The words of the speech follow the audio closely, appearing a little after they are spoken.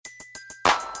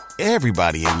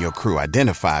Everybody in your crew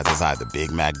identifies as either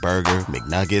Big Mac Burger,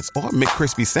 McNuggets, or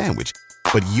McCrispy Sandwich.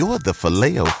 But you're the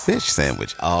Filet-O-Fish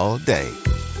Sandwich all day.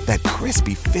 That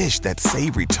crispy fish, that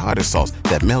savory tartar sauce,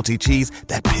 that melty cheese,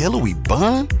 that pillowy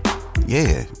bun.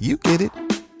 Yeah, you get it.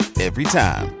 Every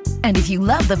time. And if you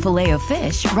love the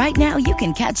Filet-O-Fish, right now you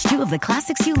can catch two of the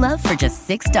classics you love for just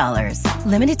 $6.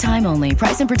 Limited time only.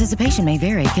 Price and participation may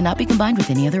vary. Cannot be combined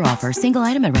with any other offer. Single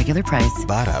item at regular price.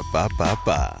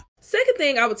 Ba-da-ba-ba-ba. Second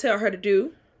thing I would tell her to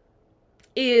do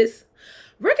is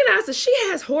recognize that she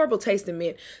has horrible taste in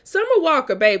men. Summer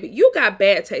Walker, baby, you got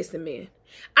bad taste in men.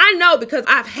 I know because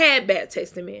I've had bad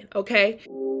taste in men, okay?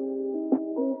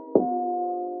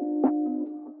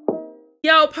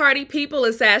 Yo, party people,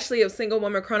 it's Ashley of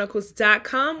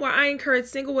SingleWomanChronicles.com, where I encourage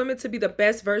single women to be the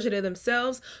best version of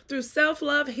themselves through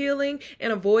self-love, healing,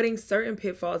 and avoiding certain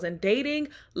pitfalls in dating,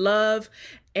 love,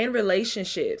 and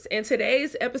relationships. And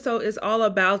today's episode is all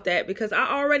about that because I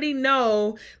already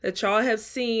know that y'all have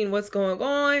seen what's going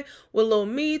on with Lil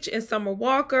Meech and Summer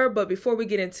Walker. But before we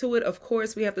get into it, of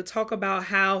course, we have to talk about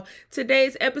how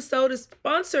today's episode is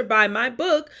sponsored by my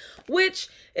book, which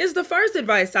is the first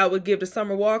advice I would give to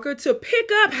Summer Walker: to pick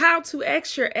up How to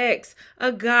Ex Your Ex,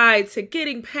 a guide to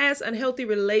getting past unhealthy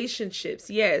relationships.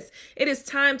 Yes, it is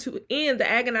time to end the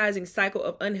agonizing cycle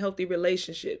of unhealthy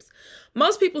relationships.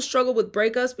 Most people struggle with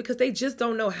breakups because they just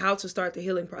don't know how to start the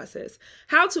healing process.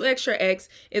 How to Ex Your Ex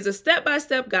is a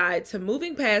step-by-step guide to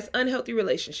moving past unhealthy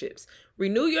relationships.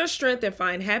 Renew your strength and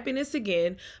find happiness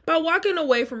again by walking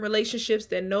away from relationships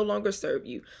that no longer serve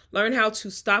you. Learn how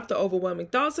to stop the overwhelming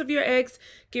thoughts of your ex,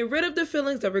 get rid of the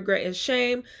feelings of regret and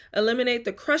shame, eliminate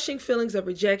the crushing feelings of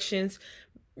rejection,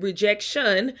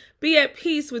 be at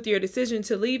peace with your decision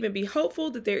to leave, and be hopeful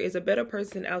that there is a better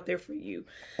person out there for you.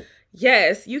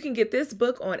 Yes, you can get this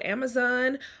book on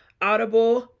Amazon,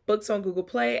 Audible, books on Google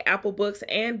Play, Apple Books,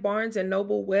 and Barnes &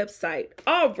 Noble website.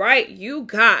 All right, you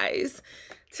guys.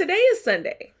 Today is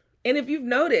Sunday, and if you've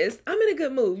noticed, I'm in a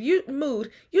good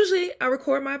mood. Usually I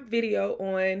record my video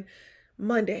on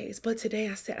Mondays, but today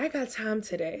I said I got time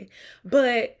today.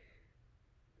 But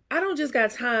I don't just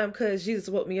got time because Jesus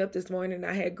woke me up this morning and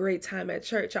I had great time at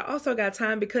church. I also got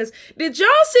time because did y'all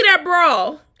see that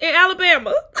brawl in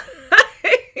Alabama?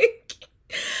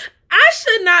 I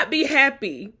should not be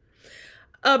happy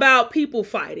about people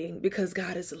fighting because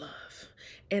God is love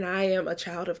and I am a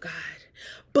child of God.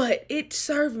 But it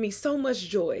served me so much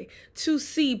joy to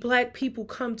see Black people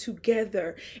come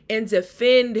together and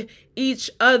defend each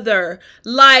other.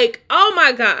 Like, oh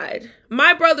my God,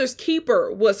 my brother's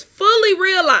keeper was fully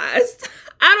realized.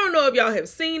 I don't know if y'all have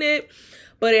seen it,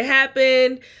 but it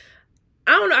happened.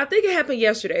 I don't know. I think it happened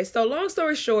yesterday. So long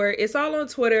story short, it's all on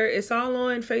Twitter. It's all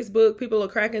on Facebook. People are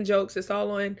cracking jokes. It's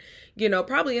all on,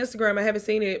 probably Instagram. I haven't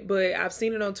seen it, but I've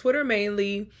seen it on Twitter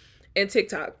mainly and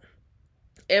TikTok.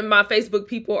 And my Facebook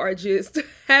people are just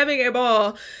having a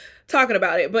ball talking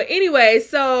about it. But anyway,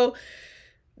 so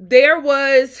there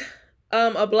was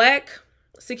a Black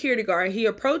security guard. He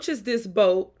approaches this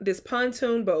boat, this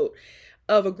pontoon boat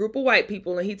of a group of white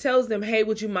people. And he tells them, hey,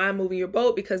 would you mind moving your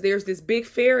boat? Because there's this big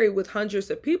ferry with hundreds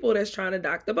of people that's trying to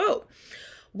dock the boat.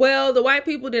 Well, the white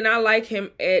people did not like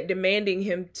him at demanding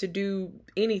him to do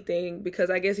anything because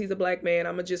I guess he's a Black man.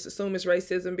 I'm going to just assume it's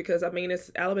racism because,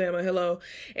 it's Alabama. Hello.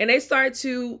 And they start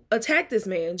to attack this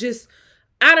man just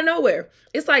out of nowhere.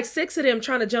 It's like 6 of them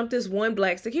trying to jump this one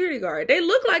Black security guard. They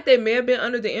look like they may have been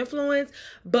under the influence,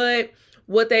 but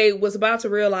what they was about to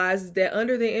realize is that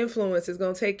under the influence is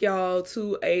going to take y'all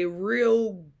to a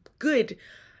real good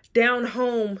down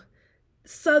home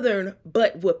Southern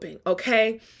butt whooping,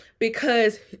 okay?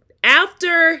 Because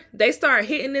after they started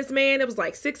hitting this man, it was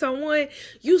like 6-on-1,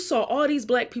 you saw all these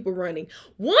Black people running.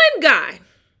 One guy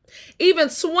even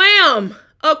swam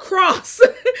across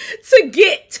to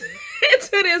get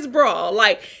into this brawl.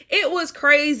 Like, it was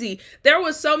crazy. There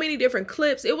was so many different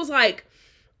clips. It was like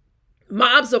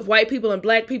mobs of white people and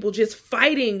Black people just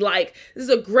fighting. Like, this is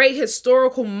a great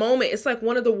historical moment. It's like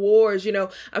one of the wars,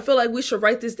 I feel like we should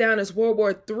write this down as World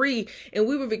War III and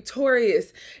we were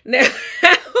victorious. Now,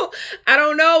 I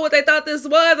don't know what they thought this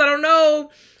was. I don't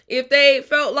know if they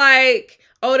felt like,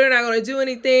 oh, they're not going to do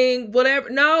anything, whatever.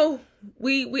 No,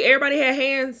 we everybody had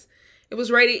hands. It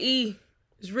was rated E.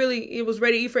 It was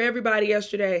rated E for everybody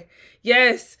yesterday.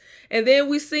 Yes. And then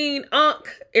we seen Unc.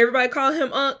 Everybody called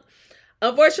him Unc.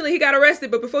 Unfortunately, he got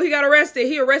arrested, but before he got arrested,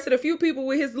 he arrested a few people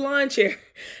with his lawn chair.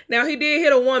 Now, he did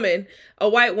hit a woman, a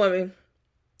white woman.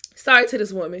 Sorry to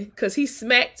this woman, because he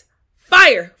smacked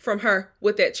fire from her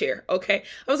with that chair, okay?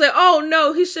 I was like, oh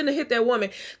no, he shouldn't have hit that woman.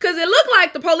 Because it looked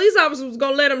like the police officer was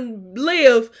going to let him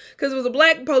live because it was a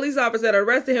black police officer that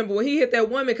arrested him. But when he hit that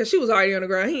woman, because she was already on the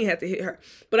ground, he didn't have to hit her.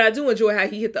 But I do enjoy how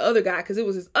he hit the other guy because it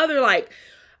was this other like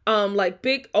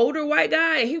big older white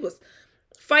guy, and he was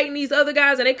fighting these other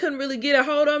guys and they couldn't really get a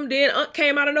hold of him. Then Unc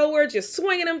came out of nowhere just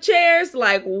swinging them chairs.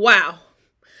 Like, wow.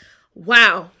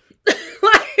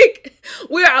 Like,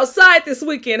 we're outside this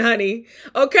weekend, honey.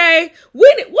 Okay?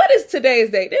 What is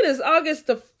today's date? It is August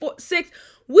the 6th.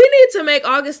 We need to make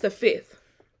August the 5th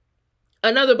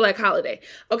another black holiday.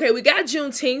 Okay, we got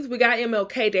Juneteenth. We got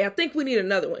MLK Day. I think we need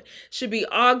another one. Should be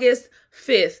August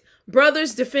 5th.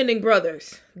 Brothers defending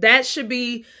brothers. That should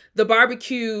be the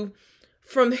barbecue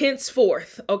from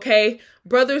henceforth, okay?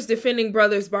 Brothers defending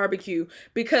brothers barbecue.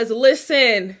 Because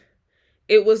listen,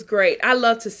 it was great. I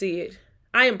love to see it.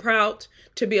 I am proud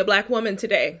to be a black woman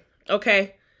today,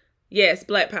 okay? Yes,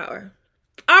 black power.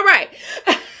 All right.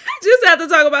 Just have to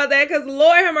talk about that because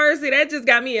Lord have mercy, that just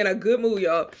got me in a good mood,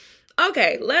 y'all.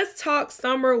 Okay, let's talk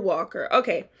Summer Walker.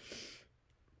 Okay.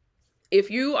 If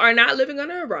you are not living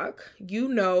under a rock, you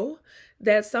know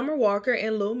that Summer Walker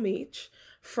and Lil Meech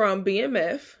from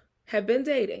BMF have been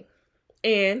dating.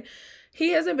 And he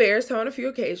has embarrassed her on a few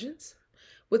occasions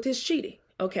with his cheating,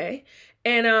 okay?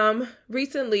 And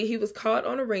recently he was caught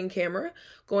on a Ring camera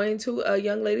going to a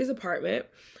young lady's apartment.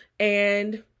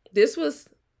 And this was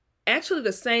actually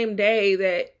the same day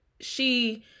that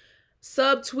she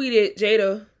subtweeted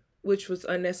Jada, which was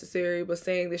unnecessary, but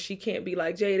saying that she can't be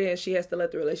like Jada and she has to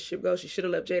let the relationship go. She should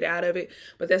have left Jada out of it,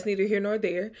 but that's neither here nor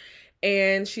there.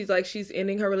 And she's like, she's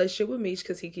ending her relationship with Meech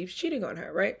because he keeps cheating on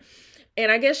her, right?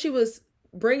 And I guess she was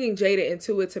bringing Jada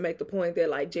into it to make the point that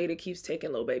like Jada keeps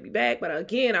taking Lil Baby back. But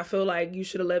again, I feel like you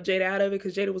should have left Jada out of it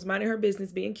because Jada was minding her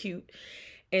business being cute.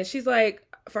 And she's like,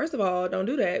 first of all, don't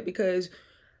do that because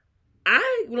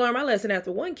I learned my lesson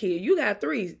after one kid. You got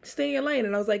three. Stay in your lane.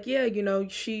 And I was like, yeah, you know,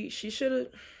 she should have.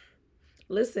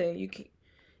 Listen, you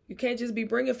can't just be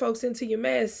bringing folks into your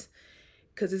mess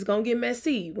because it's going to get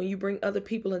messy when you bring other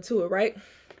people into it, right?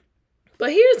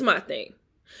 But here's my thing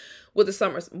with the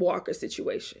Summer Walker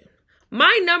situation.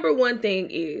 My number one thing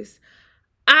is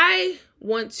I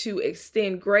want to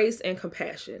extend grace and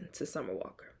compassion to Summer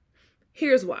Walker.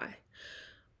 Here's why.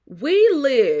 We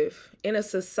live in a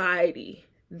society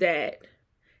that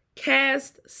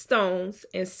casts stones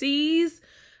and sees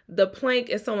the plank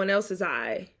in someone else's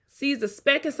eye, sees the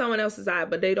speck in someone else's eye,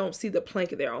 but they don't see the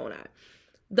plank in their own eye.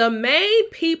 The main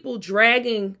people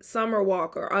dragging Summer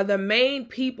Walker are the main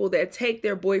people that take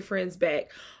their boyfriends back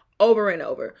over and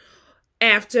over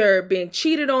after being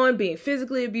cheated on, being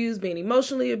physically abused, being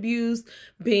emotionally abused,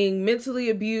 being mentally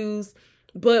abused,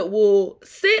 but will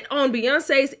sit on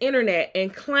Beyonce's internet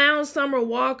and clown Summer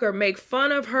Walker, make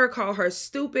fun of her, call her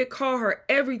stupid, call her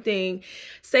everything,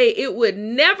 say it would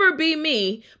never be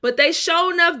me, but they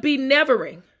sure enough be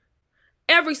nevering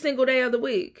every single day of the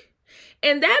week.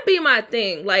 And that be my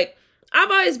thing. Like, I've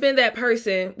always been that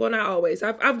person. Well, not always.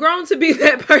 I've grown to be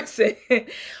that person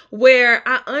where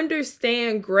I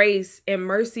understand grace and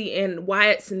mercy and why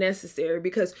it's necessary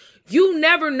because you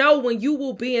never know when you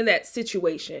will be in that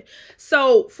situation.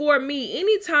 So for me,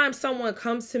 anytime someone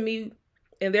comes to me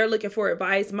and they're looking for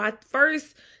advice, my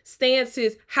first stance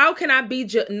is how can I be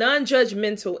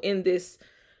non-judgmental in this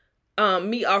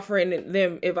me offering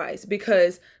them advice?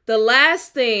 Because the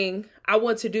last thing I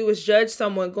want to do is judge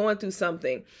someone going through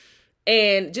something.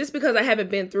 And just because I haven't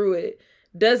been through it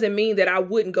doesn't mean that I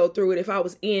wouldn't go through it if I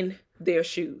was in their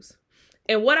shoes.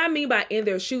 And what I mean by in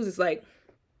their shoes is like,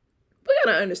 we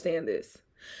gotta understand this.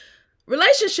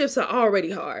 Relationships are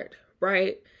already hard,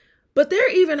 right? But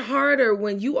they're even harder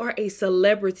when you are a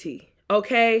celebrity,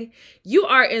 okay? You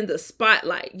are in the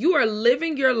spotlight. You are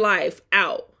living your life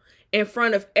out in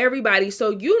front of everybody. So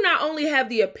you not only have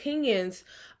the opinions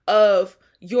of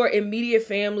your immediate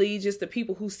family, just the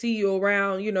people who see you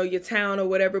around, you know, your town or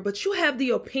whatever, but you have the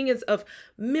opinions of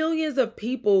millions of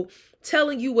people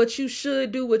telling you what you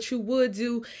should do, what you would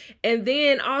do, and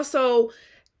then also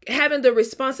having the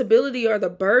responsibility or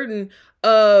the burden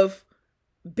of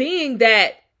being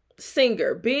that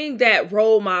singer, being that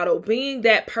role model, being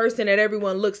that person that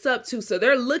everyone looks up to. So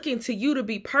they're looking to you to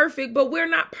be perfect, but we're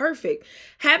not perfect.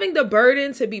 Having the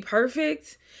burden to be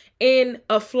perfect in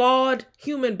a flawed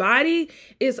human body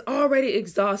is already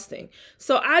exhausting.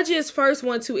 So I just first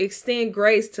want to extend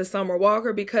grace to Summer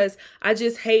Walker because I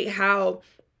just hate how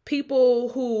people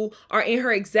who are in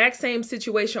her exact same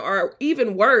situation or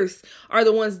even worse are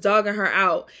the ones dogging her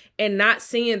out and not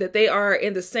seeing that they are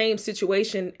in the same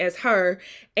situation as her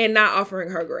and not offering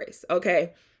her grace.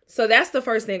 Okay. So that's the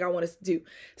first thing I want to do.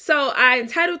 So I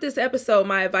entitled this episode,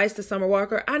 My Advice to Summer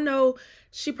Walker. I know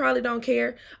she probably don't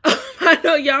care. I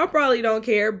know y'all probably don't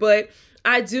care, but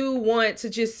I do want to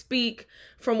just speak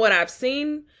from what I've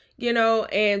seen,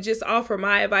 and just offer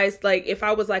my advice. Like if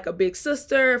I was like a big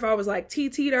sister, if I was like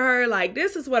TT to her, like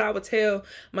this is what I would tell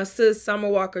my sis Summer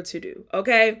Walker to do.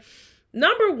 Okay.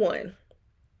 Number one,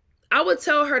 I would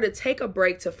tell her to take a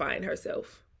break to find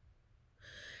herself.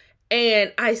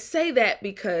 And I say that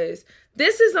because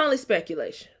this is only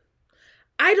speculation.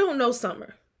 I don't know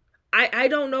Summer. I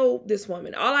don't know this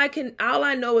woman. All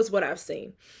I know is what I've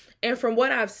seen. And from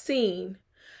what I've seen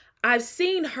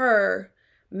her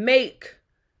make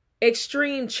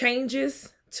extreme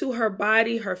changes to her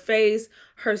body, her face,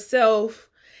 herself,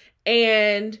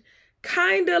 and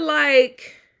kind of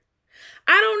like,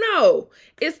 I don't know.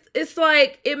 It's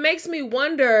like, it makes me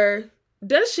wonder,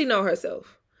 does she know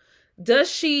herself? And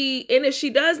if she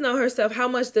does know herself, how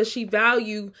much does she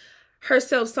value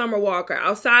herself, Summer Walker,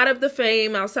 outside of the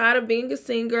fame, outside of being a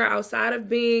singer, outside of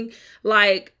being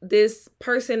like this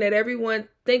person that everyone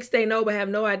thinks they know but have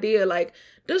no idea? Like,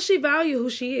 does she value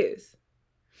who she is?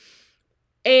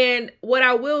 And what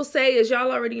I will say is,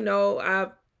 y'all already know, I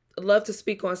love to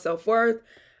speak on self-worth.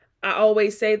 I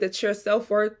always say that your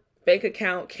self-worth bank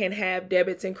account can have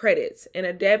debits and credits. And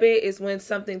a debit is when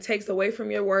something takes away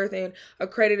from your worth, and a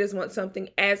credit is when something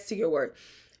adds to your worth.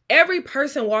 Every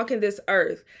person walking this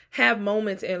earth have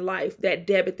moments in life that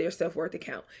debit their self-worth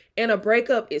account. And a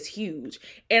breakup is huge.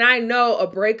 And I know a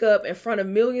breakup in front of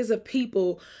millions of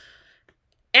people,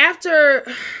 after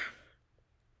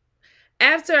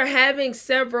having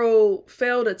several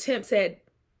failed attempts at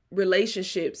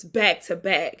relationships back to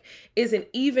back, is an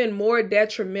even more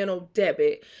detrimental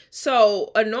debit.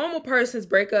 So a normal person's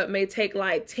breakup may take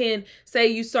like 10, say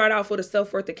you start off with a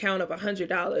self-worth account of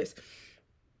 $100,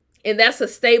 and that's a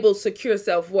stable, secure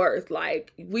self-worth.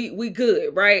 Like we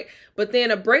good, right? But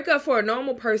then a breakup for a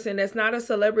normal person that's not a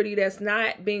celebrity, that's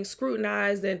not being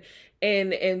scrutinized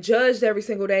and judged every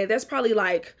single day, that's probably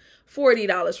like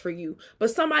 $40 for you.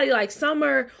 But somebody like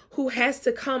Summer, who has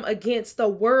to come against the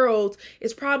world,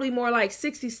 is probably more like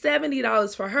 $60,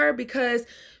 $70 for her, because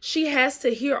she has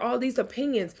to hear all these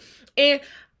opinions. And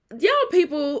y'all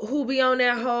people who be on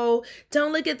that whole,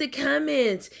 don't look at the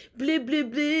comments, blah, blah,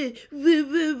 blah, blah,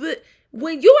 blah, blah.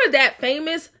 When you are that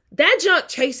famous, that junk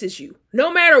chases you.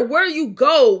 No matter where you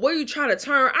go, where you try to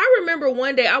turn. I remember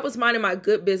one day I was minding my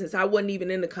good business. I wasn't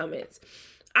even in the comments.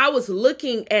 I was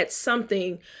looking at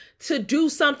something to do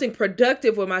something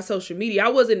productive with my social media. I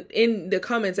wasn't in the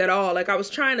comments at all. Like I was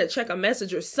trying to check a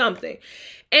message or something.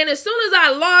 And as soon as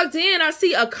I logged in, I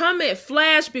see a comment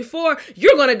flash before,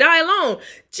 "You're going to die alone."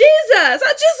 Jesus,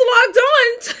 I just logged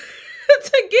on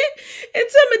to get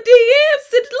into my DMs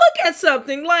to look at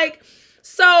something. Like,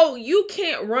 so you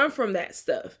can't run from that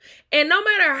stuff. And no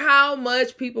matter how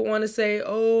much people want to say,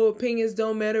 oh, opinions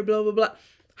don't matter, blah, blah, blah.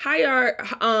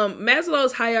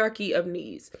 Maslow's hierarchy of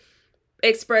needs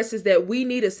expresses that we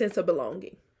need a sense of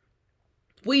belonging.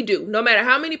 We do. No matter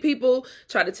how many people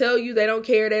try to tell you they don't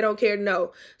care.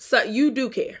 No. So you do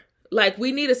care. Like,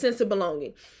 we need a sense of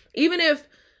belonging. Even if,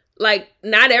 like,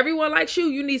 not everyone likes you,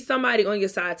 you need somebody on your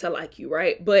side to like you,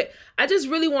 right? But I just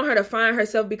really want her to find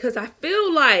herself, because I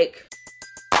feel like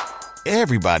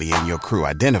Everybody in your crew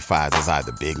identifies as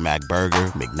either Big Mac Burger,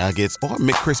 McNuggets, or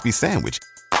McCrispy Sandwich.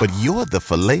 But you're the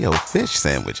Filet-O-Fish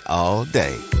Sandwich all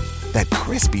day. That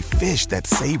crispy fish, that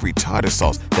savory tartar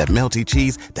sauce, that melty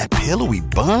cheese, that pillowy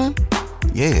bun.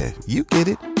 Yeah, you get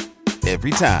it.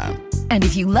 Every time. And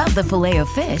if you love the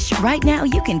Filet-O-Fish, right now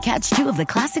you can catch two of the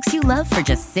classics you love for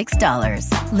just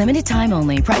 $6. Limited time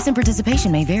only. Price and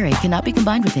participation may vary. Cannot be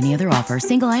combined with any other offer.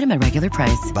 Single item at regular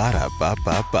price.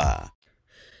 Ba-da-ba-ba-ba.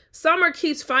 Summer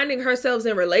keeps finding herself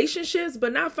in relationships,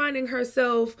 but not finding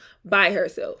herself by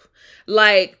herself.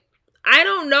 Like, I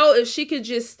don't know if she could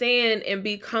just stand and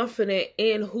be confident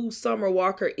in who Summer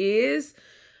Walker is,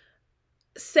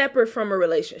 separate from a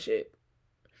relationship.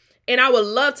 And I would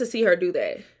love to see her do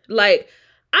that. Like,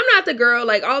 I'm not the girl,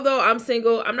 like, although I'm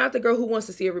single, I'm not the girl who wants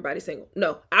to see everybody single.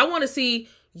 No, I want to see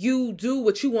you do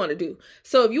what you want to do.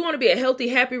 So if you want to be a healthy,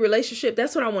 happy relationship,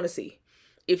 that's what I want to see.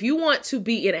 If you want to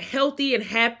be in a healthy and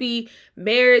happy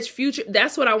marriage future,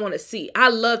 that's what I want to see. I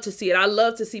love to see it. I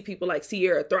love to see people like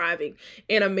Ciara thriving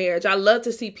in a marriage. I love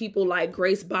to see people like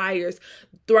Grace Byers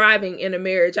thriving in a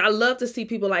marriage. I love to see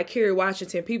people like Kerry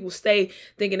Washington. People stay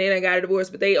thinking they done got a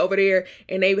divorce, but they over there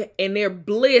and they're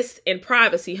bliss and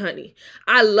privacy, honey.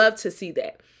 I love to see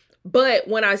that. But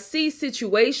when I see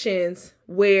situations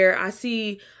where I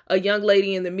see a young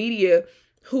lady in the media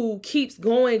who keeps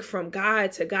going from guy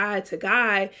to guy to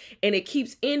guy, and it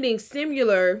keeps ending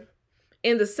similar,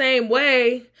 in the same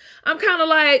way, I'm kind of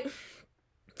like,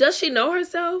 does she know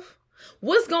herself?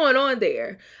 What's going on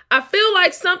there? I feel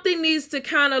like something needs to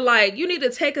kind of like, you need to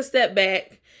take a step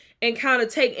back and kind of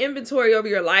take inventory over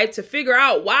your life to figure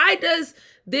out, why does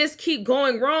this keep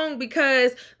going wrong?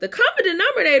 Because the common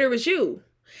denominator is you.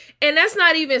 And that's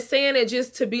not even saying it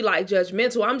just to be like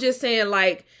judgmental. I'm just saying,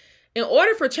 like, in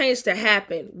order for change to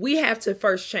happen, we have to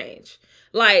first change.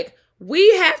 Like,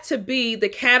 we have to be the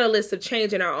catalyst of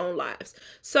change in our own lives.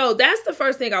 So that's the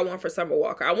first thing I want for Summer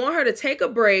Walker. I want her to take a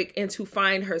break and to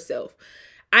find herself.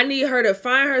 I need her to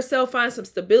find herself, find some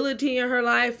stability in her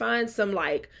life, find some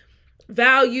like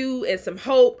value and some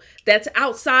hope that's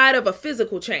outside of a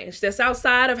physical change, that's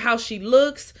outside of how she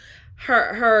looks,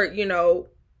 her, you know,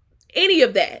 any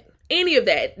of that,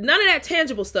 none of that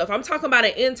tangible stuff. I'm talking about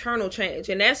an internal change.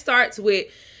 And that starts with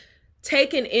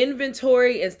taking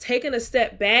inventory and taking a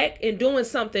step back and doing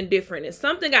something different. And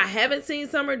something I haven't seen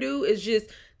Summer do is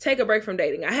just take a break from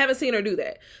dating. I haven't seen her do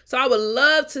that. So I would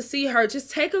love to see her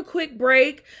just take a quick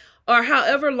break, or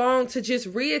however long, to just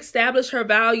reestablish her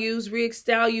values,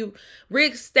 reestablish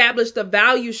the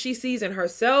value she sees in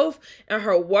herself and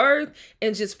her worth,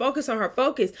 and just focus on her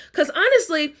focus. Because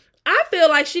honestly, I feel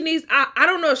like she needs, I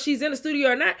don't know if she's in the studio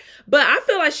or not, but I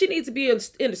feel like she needs to be in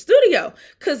the studio.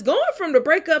 Because going from the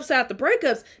breakups out the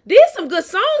breakups, there's some good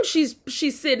songs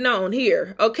she's sitting on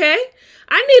here, okay?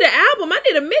 I need an album. I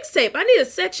need a mixtape. I need a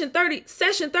session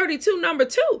 32 number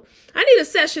 2. I need a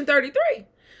session 33.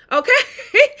 Okay?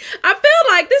 I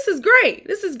feel like this is great.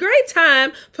 This is great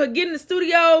time for getting in the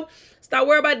studio, stop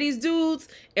worrying about these dudes,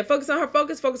 and focus on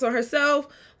herself,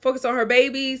 focus on her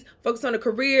babies, focus on the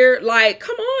career. Like,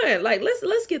 come on. Like,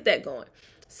 let's get that going.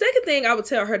 Second thing I would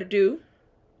tell her to do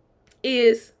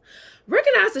is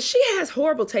recognize that she has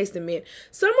horrible taste in men.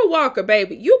 Summer Walker,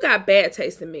 baby, you got bad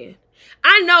taste in men.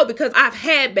 I know, because I've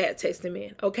had bad taste in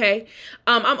men, okay?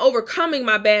 I'm overcoming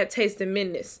my bad taste in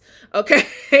menness, okay?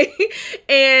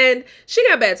 And she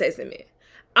got bad taste in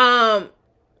men.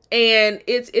 And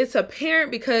it's apparent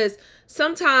because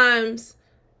sometimes,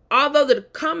 although the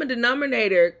common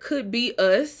denominator could be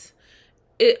us,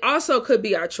 it also could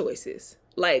be our choices.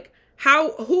 Like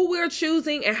who we're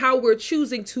choosing and how we're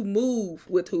choosing to move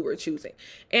with who we're choosing.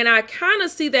 And I kind of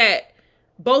see that,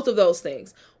 both of those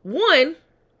things. One,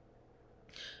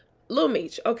 Lil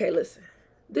Meech. Okay, listen.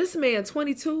 This man,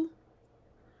 22,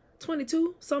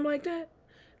 something like that.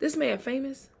 This man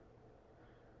famous.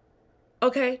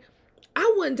 Okay,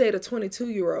 I wouldn't date a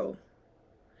 22-year-old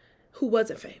who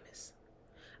wasn't famous.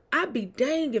 I'd be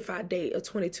dang if I date a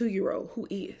 22-year-old who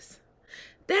is.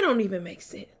 That don't even make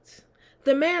sense.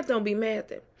 The math don't be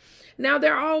mathing. Now,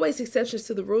 there are always exceptions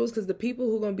to the rules, because the people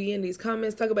who are going to be in these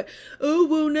comments talk about, oh,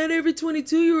 well, not every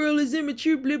 22-year-old is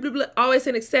immature, blah, blah, blah. Always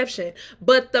an exception.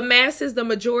 But the masses, the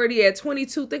majority at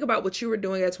 22, think about what you were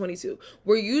doing at 22.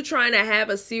 Were you trying to have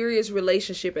a serious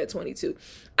relationship at 22?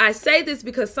 I say this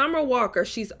because Summer Walker,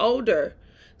 she's older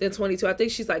than 22. I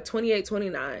think she's like 28,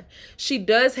 29. She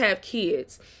does have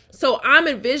kids. So I'm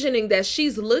envisioning that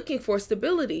she's looking for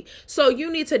stability. So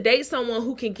you need to date someone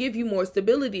who can give you more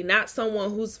stability, not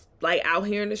someone who's like out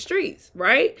here in the streets,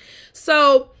 right?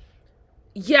 So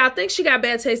yeah, I think she got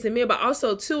bad taste in men, but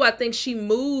also too, I think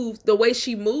the way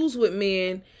she moves with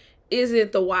men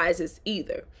isn't the wisest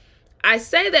either. I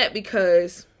say that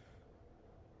because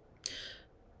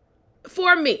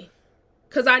for me,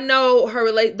 because I know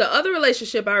the other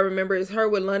relationship I remember is her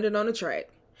with London on the Track.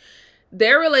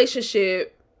 Their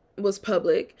relationship was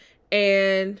public,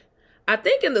 and I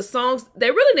think in the songs,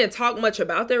 they really didn't talk much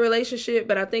about their relationship,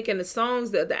 but I think in the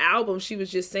songs, the album, she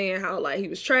was just saying how like he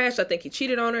was trash. I think he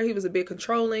cheated on her. He was a bit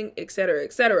controlling, etc.,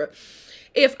 etc.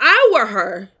 If I were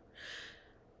her,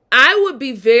 I would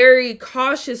be very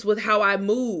cautious with how I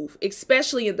move,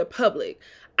 especially in the public.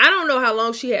 I don't know how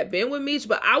long she had been with Meech,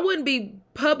 but I wouldn't be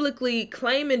publicly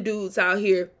claiming dudes out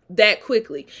here that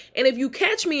quickly. And if you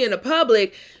catch me in the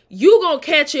public, you gonna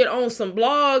catch it on some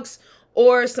blogs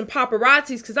or some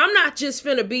paparazzis, because I'm not just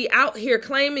finna be out here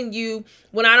claiming you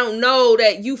when I don't know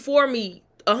that you for me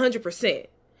 100%.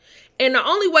 And the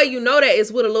only way you know that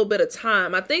is with a little bit of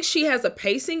time. I think she has a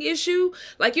pacing issue.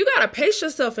 Like, you gotta pace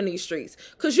yourself in these streets,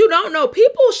 because you don't know.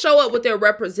 People show up with their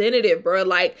representative, bro.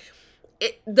 Like,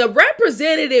 the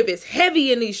representative is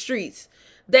heavy in these streets.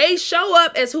 They show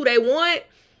up as who they want.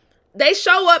 They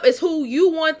show up as who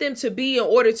you want them to be in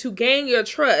order to gain your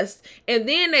trust. And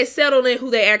then they settle in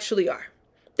who they actually are.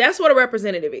 That's what a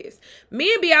representative is.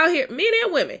 Men be out here, men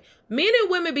and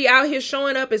women be out here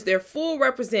showing up as their full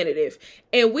representative.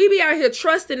 And we be out here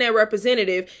trusting that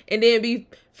representative and then be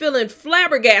feeling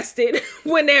flabbergasted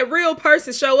when that real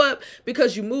person show up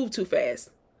because you move too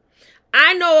fast.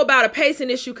 I know about a pacing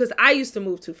issue because I used to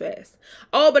move too fast.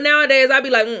 Oh, but nowadays I be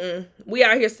like, we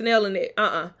out here snailing it.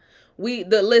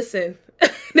 Listen,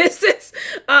 this is,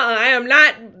 I am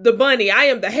not the bunny. I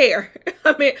am the hare.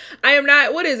 I mean, I am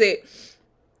not, what is it?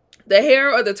 The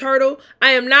hare or the turtle?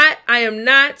 I am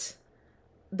not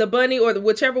the bunny or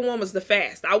whichever one was the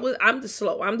fast. I'm the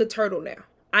slow. I'm the turtle now.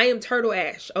 I am Turtle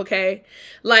Ash, okay?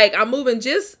 Like, I'm moving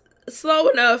just slow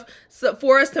enough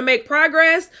for us to make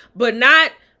progress, but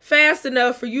not fast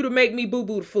enough for you to make me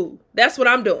boo-boo the food. That's what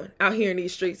I'm doing out here in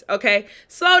these streets, okay?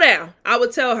 Slow down. I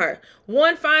would tell her.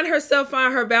 1, find herself,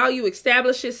 find her value,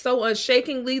 establish it so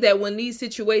unshakingly that when these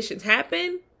situations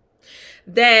happen,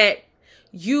 that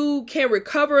you can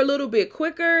recover a little bit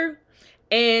quicker,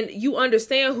 and you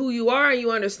understand who you are, and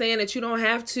you understand that you don't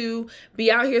have to be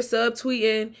out here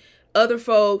subtweeting other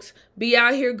folks, be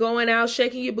out here going out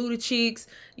shaking your booty cheeks,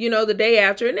 the day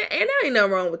after, and there ain't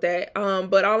nothing wrong with that.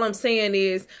 But all I'm saying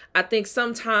is, I think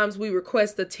sometimes we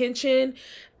request attention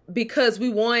because we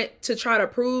want to try to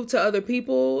prove to other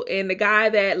people and the guy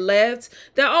that left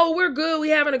that, oh, we're good, we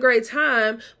having a great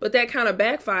time, but that kind of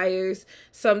backfires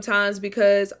sometimes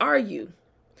because are you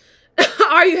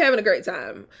having a great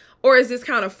time? Or is this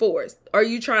kind of forced? Are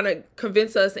you trying to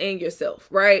convince us and yourself,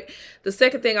 right? The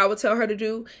second thing I would tell her to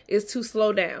do is to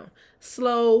slow down.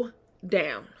 Slow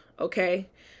down, okay?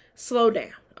 Slow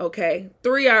down, okay?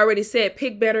 3, I already said,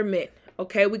 pick better men,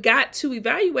 okay? We got to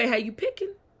evaluate how you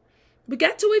picking. We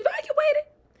got to evaluate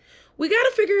it. We got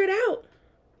to figure it out.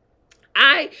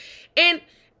 And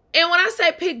when I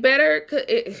say pick better, cause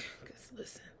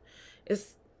listen,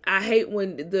 I hate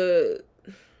when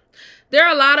there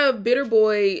are a lot of bitter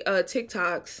boy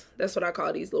TikToks. That's what I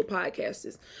call these little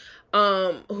podcasters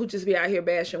who just be out here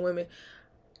bashing women.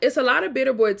 It's a lot of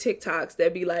bitter boy TikToks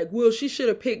that be like, well, she should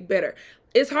have picked better.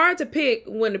 It's hard to pick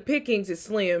when the pickings is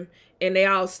slim and they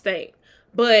all stink.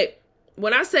 But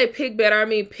when I say pick better, I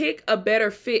mean pick a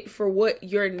better fit for what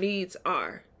your needs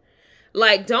are.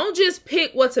 Like, don't just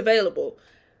pick what's available.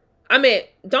 I mean,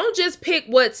 don't just pick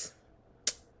what's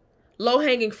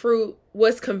low-hanging fruit,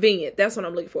 what's convenient. That's what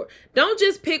I'm looking for. Don't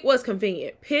just pick what's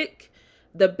convenient. Pick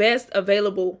the best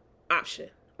available option,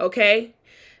 okay?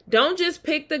 Don't just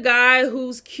pick the guy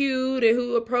who's cute and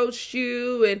who approached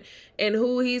you and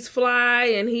who he's fly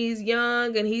and he's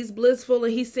young and he's blissful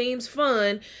and he seems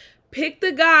fun. Pick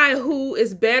the guy who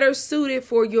is better suited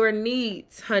for your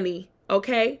needs, honey,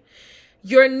 okay?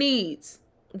 Your needs.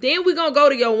 Then we're going to go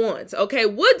to your wants, okay?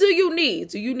 What do you need?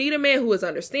 Do you need a man who is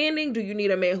understanding? Do you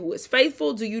need a man who is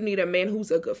faithful? Do you need a man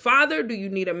who's a good father? Do you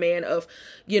need a man of,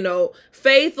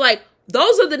 faith? Like,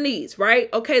 those are the needs, right?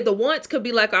 Okay, the wants could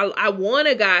be like, I want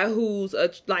a guy who's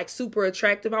like super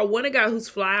attractive. I want a guy who's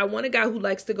fly. I want a guy who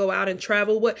likes to go out and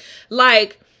travel.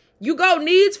 You go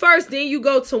needs first, then you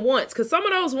go to wants, because some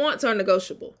of those wants are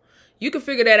negotiable. You can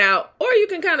figure that out, or you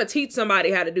can kind of teach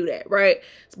somebody how to do that, right?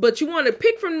 But you want to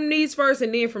pick from the needs first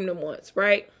and then from the wants,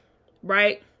 right?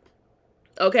 Right?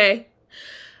 Okay.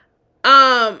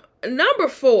 Number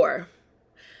 4.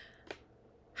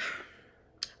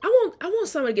 I want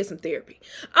somebody to get some therapy.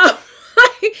 And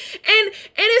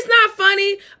it's not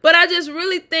funny, but I just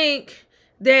really think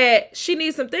that she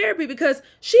needs some therapy because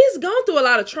she's gone through a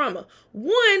lot of trauma.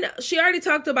 One, she already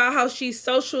talked about how she's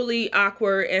socially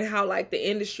awkward and how like the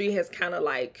industry has kind of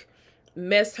like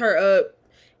messed her up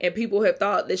and people have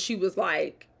thought that she was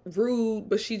like rude,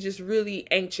 but she's just really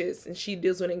anxious and she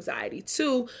deals with anxiety.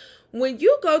 2, when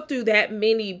you go through that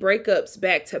many breakups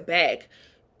back to back,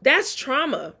 that's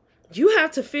trauma. You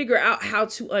have to figure out how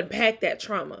to unpack that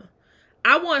trauma.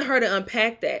 I want her to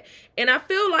unpack that. And I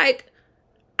feel like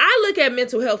I look at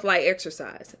mental health like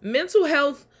exercise. Mental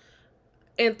health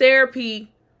and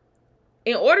therapy,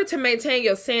 in order to maintain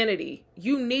your sanity,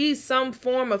 you need some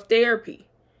form of therapy,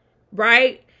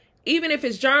 right? Even if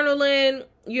it's journaling,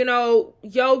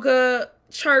 yoga,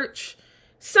 church,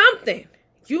 something.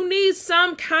 You need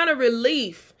some kind of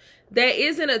relief that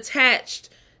isn't attached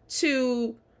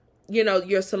to,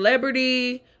 your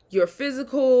celebrity, your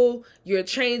physical, you're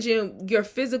changing your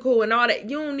physical and all that.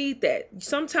 You don't need that.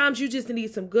 Sometimes you just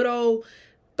need some good old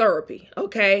therapy,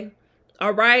 okay?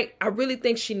 All right? I really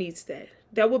think she needs that.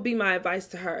 That would be my advice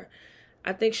to her.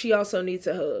 I think she also needs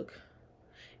a hug.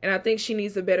 And I think she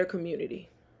needs a better community.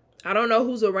 I don't know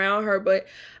who's around her, but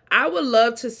I would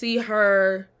love to see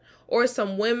her or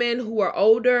some women who are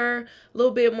older, a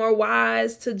little bit more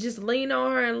wise, to just lean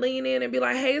on her and lean in and be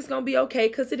like, hey, it's going to be okay,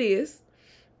 because it is.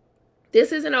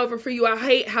 This isn't over for you. I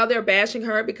hate how they're bashing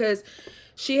her because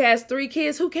she has 3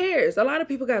 kids. Who cares? A lot of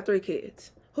people got 3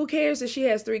 kids. Who cares that she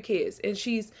has 3 kids? And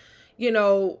she's,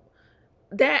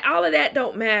 that all of that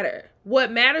don't matter.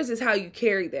 What matters is how you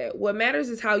carry that. What matters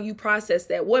is how you process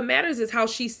that. What matters is how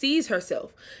she sees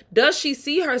herself. Does she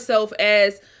see herself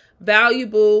as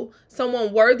valuable,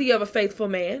 someone worthy of a faithful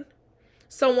man,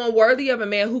 someone worthy of a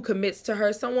man who commits to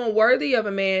her, someone worthy of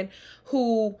a man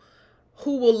who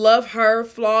will love her,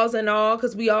 flaws and all,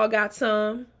 because we all got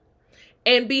some,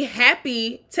 and be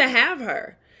happy to have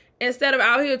her instead of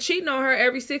out here cheating on her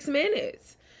every 6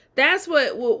 minutes. That's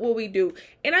what we do.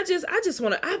 And I just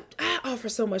want to, I offer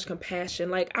so much compassion.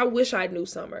 Like, I wish I knew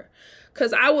Summer,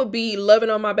 because I would be loving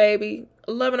on my baby,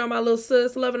 loving on my little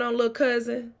sis, loving on little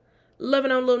cousin,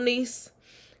 loving on little niece,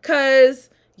 because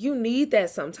you need that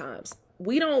sometimes.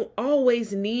 We don't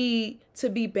always need to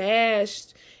be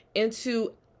bashed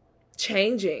into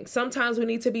changing. Sometimes we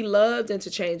need to be loved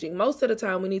into changing. Most of the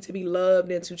time we need to be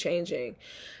loved into changing.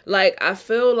 Like, I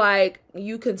feel like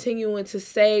you continuing to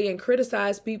say and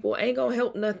criticize people ain't gonna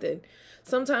help nothing.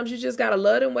 Sometimes you just gotta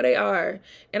love them where they are.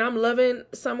 And I'm loving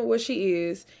Summer where she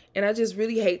is. And I just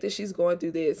really hate that she's going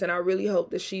through this. And I really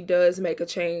hope that she does make a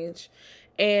change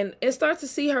and start to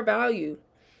see her value.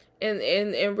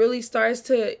 And really starts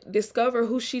to discover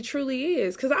who she truly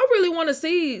is. Because I really want to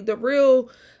see the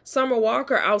real Summer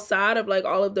Walker outside of like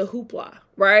all of the hoopla,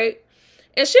 right?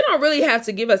 And she don't really have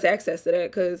to give us access to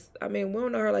that, because, I mean, we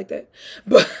don't know her like that.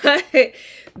 But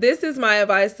this is my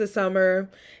advice to Summer.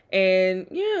 And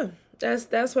yeah,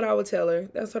 that's what I would tell her.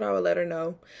 That's what I would let her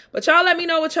know. But y'all let me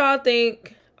know what y'all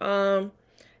think.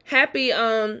 Happy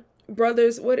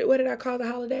brothers. What did I call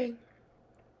the holiday?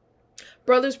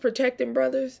 Brothers protecting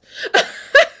brothers.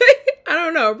 I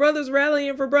don't know. Brothers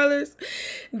rallying for brothers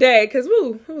day. Because,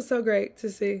 woo, it was so great to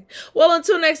see. Well,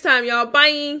 until next time, y'all.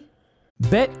 Bye.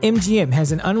 BetMGM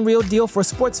has an unreal deal for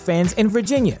sports fans in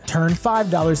Virginia. Turn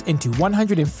 $5 into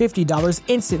 $150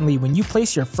 instantly when you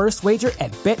place your first wager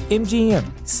at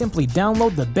BetMGM. Simply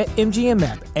download the BetMGM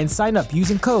app and sign up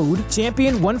using code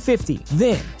Champion150.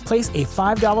 Then, place a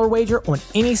 $5 wager on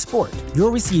any sport.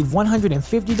 You'll receive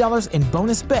 $150 in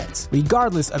bonus bets,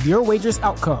 regardless of your wager's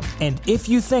outcome. And if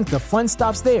you think the fun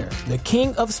stops there, the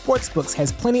King of Sportsbooks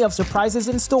has plenty of surprises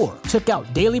in store. Check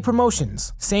out daily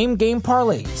promotions, same-game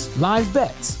parlays, live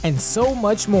bets, and so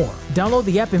much more. Download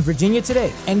the app in Virginia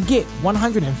today and get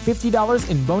 $150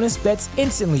 in bonus bets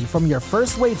instantly from your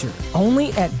first wager.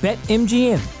 Only at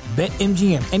BetMGM.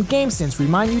 BetMGM and GameSense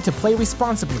remind you to play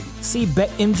responsibly. See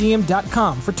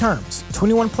BetMGM.com for terms.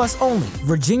 21 plus only.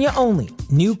 Virginia only.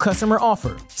 New customer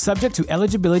offer. Subject to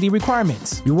eligibility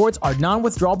requirements. Rewards are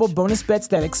non-withdrawable bonus bets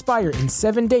that expire in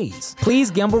 7 days. Please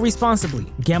gamble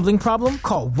responsibly. Gambling problem?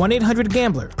 Call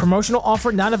 1-800-GAMBLER. Promotional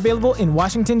offer not available in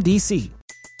Washington, D.C.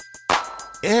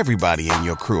 Everybody in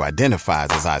your crew identifies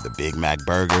as either Big Mac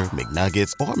Burger,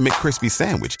 McNuggets, or McCrispy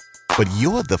Sandwich. But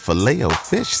you're the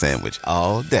Filet-O-Fish Sandwich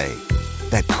all day.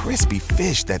 That crispy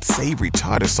fish, that savory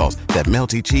tartar sauce, that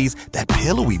melty cheese, that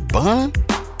pillowy bun.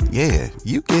 Yeah,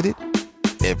 you get it.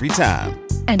 Every time.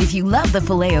 And if you love the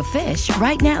Filet-O-Fish,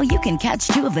 right now you can catch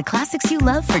 2 of the classics you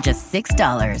love for just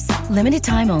 $6. Limited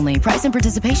time only. Price and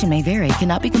participation may vary.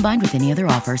 Cannot be combined with any other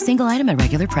offer. Single item at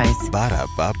regular price.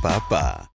 Ba-da-ba-ba-ba.